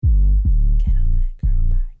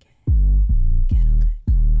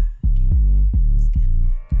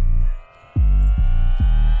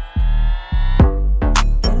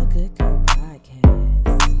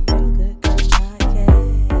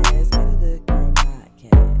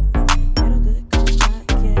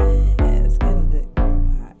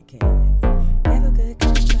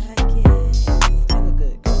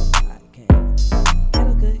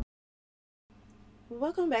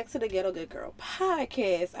to the Ghetto Good Girl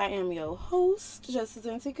podcast. I am your host, Justice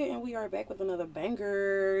Antica, and we are back with another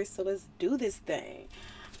banger. So let's do this thing.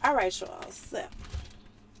 All right, y'all. So,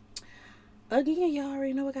 again, y'all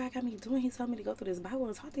already know what God got me doing. He told me to go through this Bible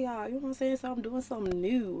and talk to y'all. You know what I'm saying? So I'm doing something new.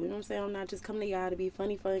 You know what I'm saying? I'm not just coming to y'all to be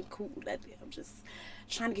funny, fun, cool. I'm just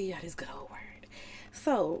trying to get y'all this good old word.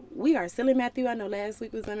 So, we are still in Matthew. I know last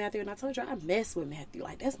week was in Matthew, and I told you I mess with Matthew.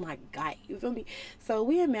 Like, that's my guy. You feel me? So,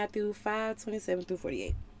 we in Matthew 5:27 through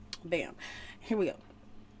 48. Bam. Here we go.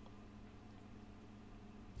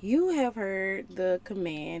 You have heard the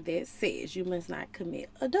command that says you must not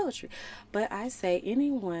commit adultery. But I say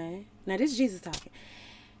anyone... Now, this is Jesus talking.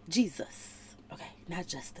 Jesus. Okay, not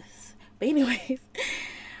justice. But anyways,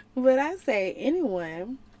 but I say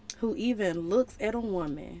anyone who even looks at a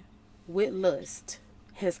woman with lust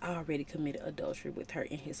has already committed adultery with her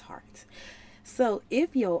in his heart. So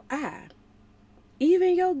if your eye,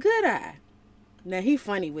 even your good eye, now he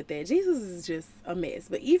funny with that. Jesus is just a mess.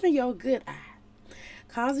 But even your good eye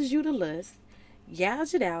causes you to lust,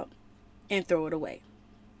 gouge it out, and throw it away.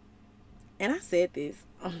 And I said this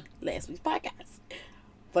on last week's podcast.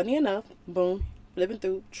 Funny enough, boom, flipping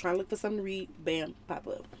through, trying to look for something to read, bam, pop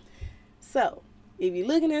up. So if you're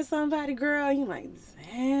looking at somebody, girl, you're like,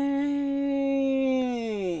 dang,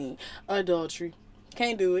 adultery.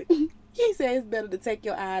 Can't do it. He said it's better to take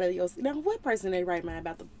your eye out of your... Now, what person in their right mind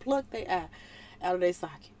about to pluck their eye out of their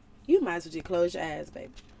socket? You might as well just close your eyes,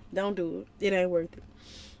 baby. Don't do it. It ain't worth it.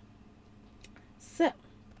 So,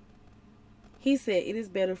 he said it is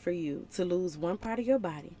better for you to lose one part of your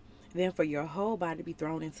body than for your whole body to be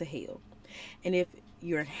thrown into hell. And if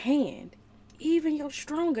your hand, even your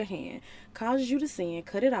stronger hand, causes you to sin,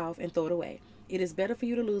 cut it off and throw it away. It is better for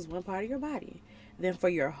you to lose one part of your body than for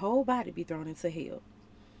your whole body to be thrown into hell.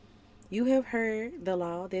 You have heard the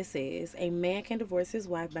law that says a man can divorce his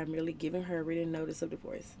wife by merely giving her written notice of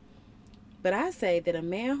divorce. But I say that a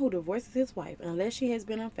man who divorces his wife, unless she has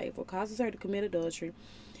been unfaithful, causes her to commit adultery,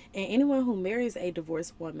 and anyone who marries a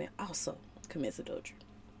divorced woman also commits adultery.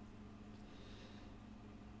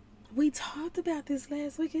 We talked about this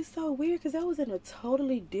last week. It's so weird because that was in a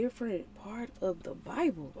totally different part of the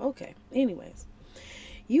Bible. Okay, anyways.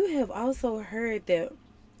 You have also heard that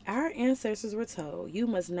our ancestors were told, you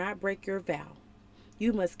must not break your vow.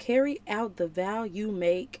 You must carry out the vow you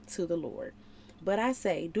make to the Lord. But I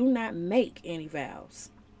say, do not make any vows.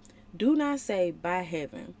 Do not say by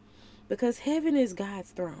heaven, because heaven is God's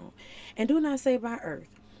throne. And do not say by earth,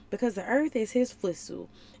 because the earth is his footstool.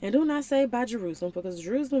 And do not say by Jerusalem, because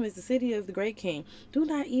Jerusalem is the city of the great king. Do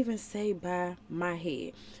not even say by my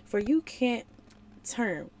head, for you can't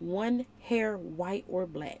turn one hair white or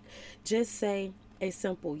black. Just say a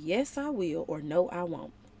simple yes I will or no I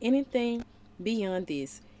won't. Anything beyond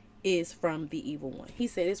this is from the evil one. He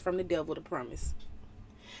said it's from the devil, the promise.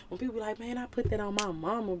 When people be like, man, I put that on my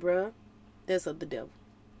mama, bruh, that's of the devil.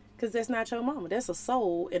 Because that's not your mama. That's a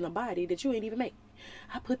soul in a body that you ain't even make.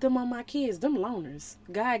 I put them on my kids, them loners.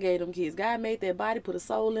 God gave them kids. God made that body, put a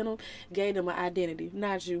soul in them, gave them an identity,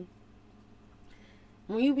 not you.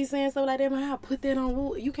 When you be saying stuff like that, man, I put that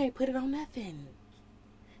on, you can't put it on nothing.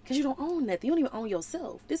 Because you don't own nothing. You don't even own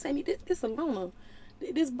yourself. This ain't this a loner.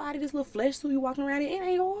 This body, this little flesh suit you walking around in, it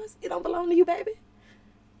ain't yours. It don't belong to you, baby.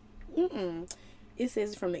 It says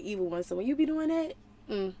it's from the evil one. So when you be doing that,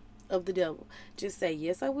 of the devil, just say,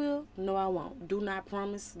 yes, I will. No, I won't. Do not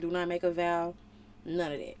promise. Do not make a vow.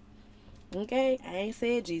 None of that. Okay? I ain't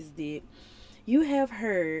said Jesus did. You have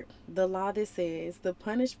heard the law that says the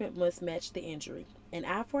punishment must match the injury. An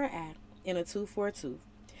eye for an eye and a tooth for a tooth.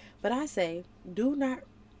 But I say, do not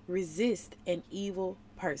resist an evil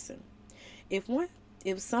person. If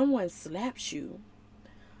someone slaps you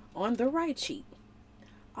on the right cheek,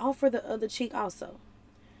 offer the other cheek also.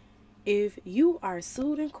 If you are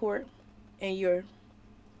sued in court and your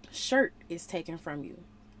shirt is taken from you,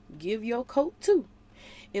 give your coat too.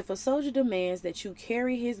 If a soldier demands that you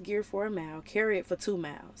carry his gear for a mile, carry it for 2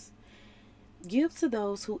 miles. Give to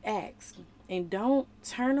those who ask, and don't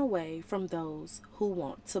turn away from those who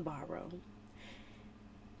want to borrow.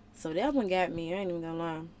 So that one got me. I ain't even gonna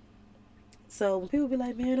lie. So when people be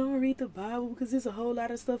like, man, don't read the Bible because there's a whole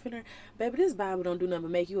lot of stuff in there. Baby, this Bible don't do nothing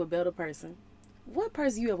but make you a better person. What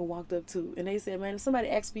person you ever walked up to and they said, man, if somebody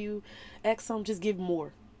asks for you, ask something, just give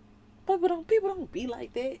more. But people don't be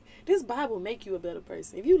like that. This Bible make you a better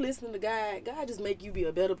person. If you listen to God, God just make you be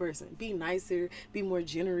a better person. Be nicer, be more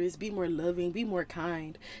generous, be more loving, be more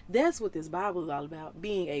kind. That's what this Bible is all about.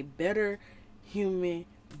 Being a better human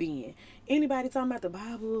being. Anybody talking about the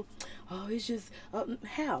Bible, oh, it's just,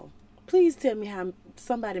 how? Please tell me how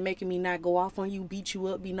somebody making me not go off on you, beat you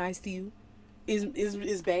up, be nice to you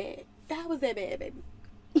is bad. How was that bad, baby?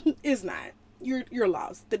 It's not. You're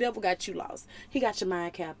lost. The devil got you lost. He got your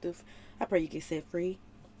mind captive. I pray you get set free.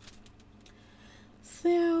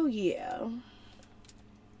 So yeah.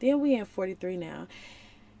 Then we in 43 now.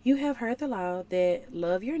 You have heard the law that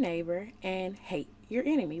love your neighbor and hate your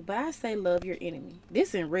enemy. But I say love your enemy.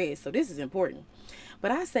 This in red, so this is important. But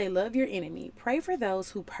I say love your enemy. Pray for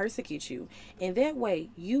those who persecute you. In that way,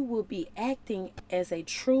 you will be acting as a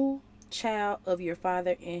true child of your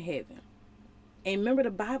Father in heaven. And remember the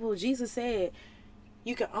Bible, Jesus said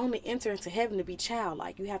you can only enter into heaven to be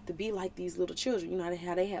childlike. You have to be like these little children. You know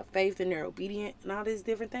how they have faith and they're obedient and all these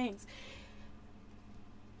different things.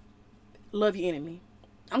 Love your enemy.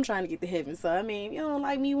 I'm trying to get to heaven. So, I mean, you don't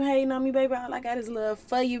like me, you hating on me, baby. All I got is love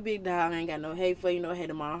for you, big dog. I ain't got no hate for you, no hate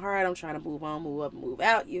in my heart. I'm trying to move on, move up, move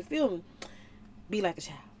out. You feel me? Be like a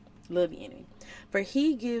child. Love your enemy. For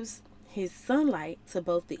he gives his sunlight to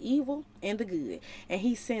both the evil and the good, and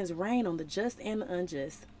he sends rain on the just and the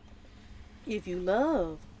unjust. If you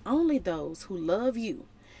love only those who love you,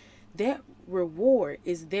 that reward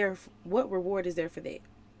is there. What reward is there for that?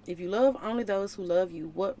 If you love only those who love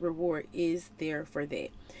you, what reward is there for that?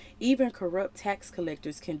 Even corrupt tax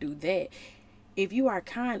collectors can do that. If you are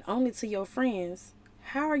kind only to your friends,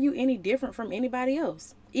 how are you any different from anybody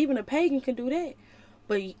else? Even a pagan can do that.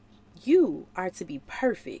 But you are to be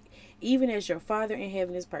perfect, even as your Father in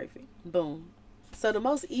heaven is perfect. Boom. So the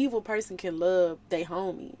most evil person can love their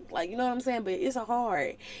homie. Like, you know what I'm saying? But it's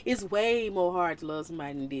hard. It's way more hard to love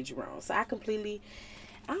somebody than did you wrong. So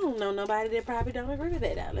I don't know nobody that probably don't agree with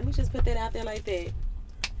that out. Let me just put that out there like that.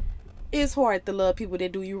 It's hard to love people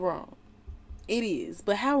that do you wrong. It is.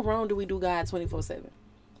 But how wrong do we do God 24/7?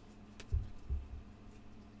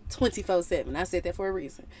 24/7. I said that for a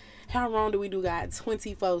reason. How wrong do we do God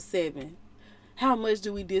 24/7? How much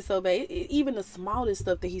do we disobey? Even the smallest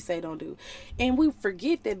stuff that he say don't do. And we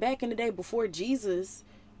forget that back in the day before Jesus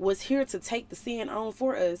was here to take the sin on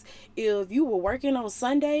for us, if you were working on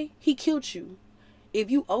Sunday, he killed you. If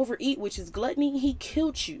you overeat, which is gluttony, he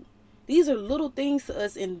killed you. These are little things to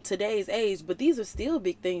us in today's age, but these are still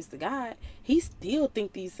big things to God. He still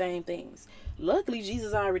think these same things. Luckily,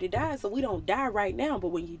 Jesus already died, so we don't die right now. But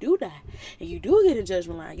when you do die, and you do get a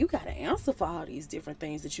judgment line, you got to answer for all these different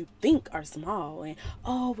things that you think are small. And,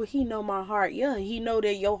 oh, but he know my heart. Yeah, he know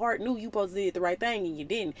that your heart knew you supposed to do the right thing, and you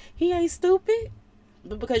didn't. He ain't stupid.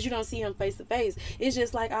 But because you don't see him face to face, it's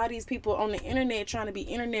just like all these people on the internet trying to be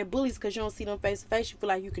internet bullies because you don't see them face to face. You feel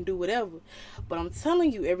like you can do whatever. But I'm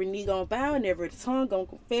telling you, every knee gonna bow and every tongue gonna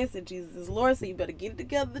confess that Jesus is Lord. So you better get it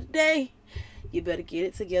together today. You better get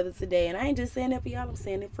it together today. And I ain't just saying that for y'all. I'm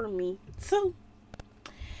saying it for me too.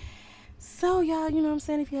 So y'all, you know what I'm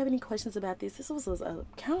saying? If you have any questions about this was a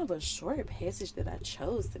kind of a short passage that I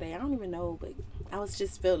chose today. I don't even know, but I was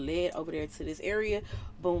just felt led over there to this area.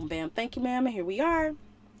 Boom, bam. Thank you, ma'am. And here we are.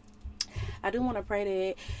 I do want to pray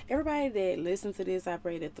that everybody that listens to this, I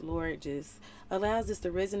pray that the Lord just allows this to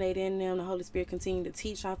resonate in them. The Holy Spirit continue to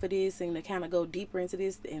teach off of this and to kind of go deeper into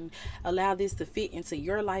this and allow this to fit into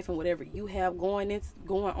your life and whatever you have going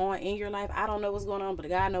on in your life. I don't know what's going on, but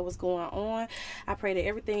God knows what's going on. I pray that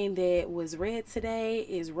everything that was read today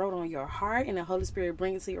is wrote on your heart and the Holy Spirit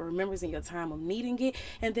bring it to your remembrance in your time of needing it,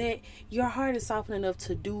 and that your heart is softened enough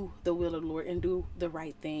to do the will of the Lord and do the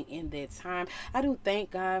right thing in that time. I do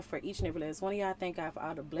thank God for each and every last one of y'all. Thank God for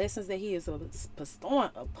all the blessings that he is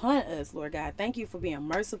bestowing upon us, Lord God. Thank you for being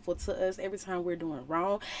merciful to us every time we're doing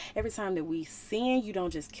wrong. Every time that we sin, you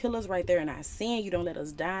don't just kill us right there in our sin. You don't let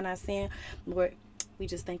us die in our sin. Lord, we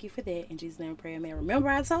just thank you for that. In Jesus' name, pray, amen. Remember,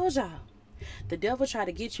 I told y'all, the devil try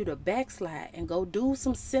to get you to backslide and go do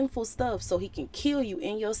some sinful stuff so he can kill you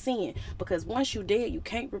in your sin. Because once you're dead, you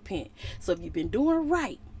can't repent. So if you've been doing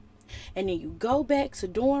right, and then you go back to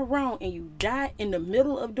doing wrong and you die in the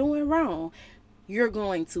middle of doing wrong, you're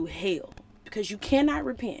going to hell because you cannot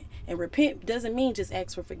repent. And repent doesn't mean just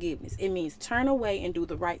ask for forgiveness. It means turn away and do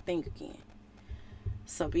the right thing again.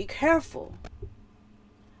 So be careful.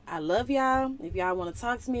 I love y'all. If y'all want to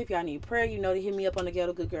talk to me, if y'all need prayer, you know to hit me up on the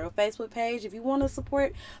Ghetto Good Girl Facebook page. If you want to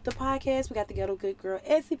support the podcast, we got the Ghetto Good Girl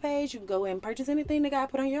Etsy page. You can go and purchase anything that God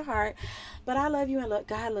put on your heart. But I love you and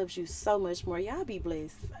God loves you so much more. Y'all be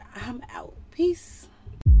blessed. I'm out. Peace.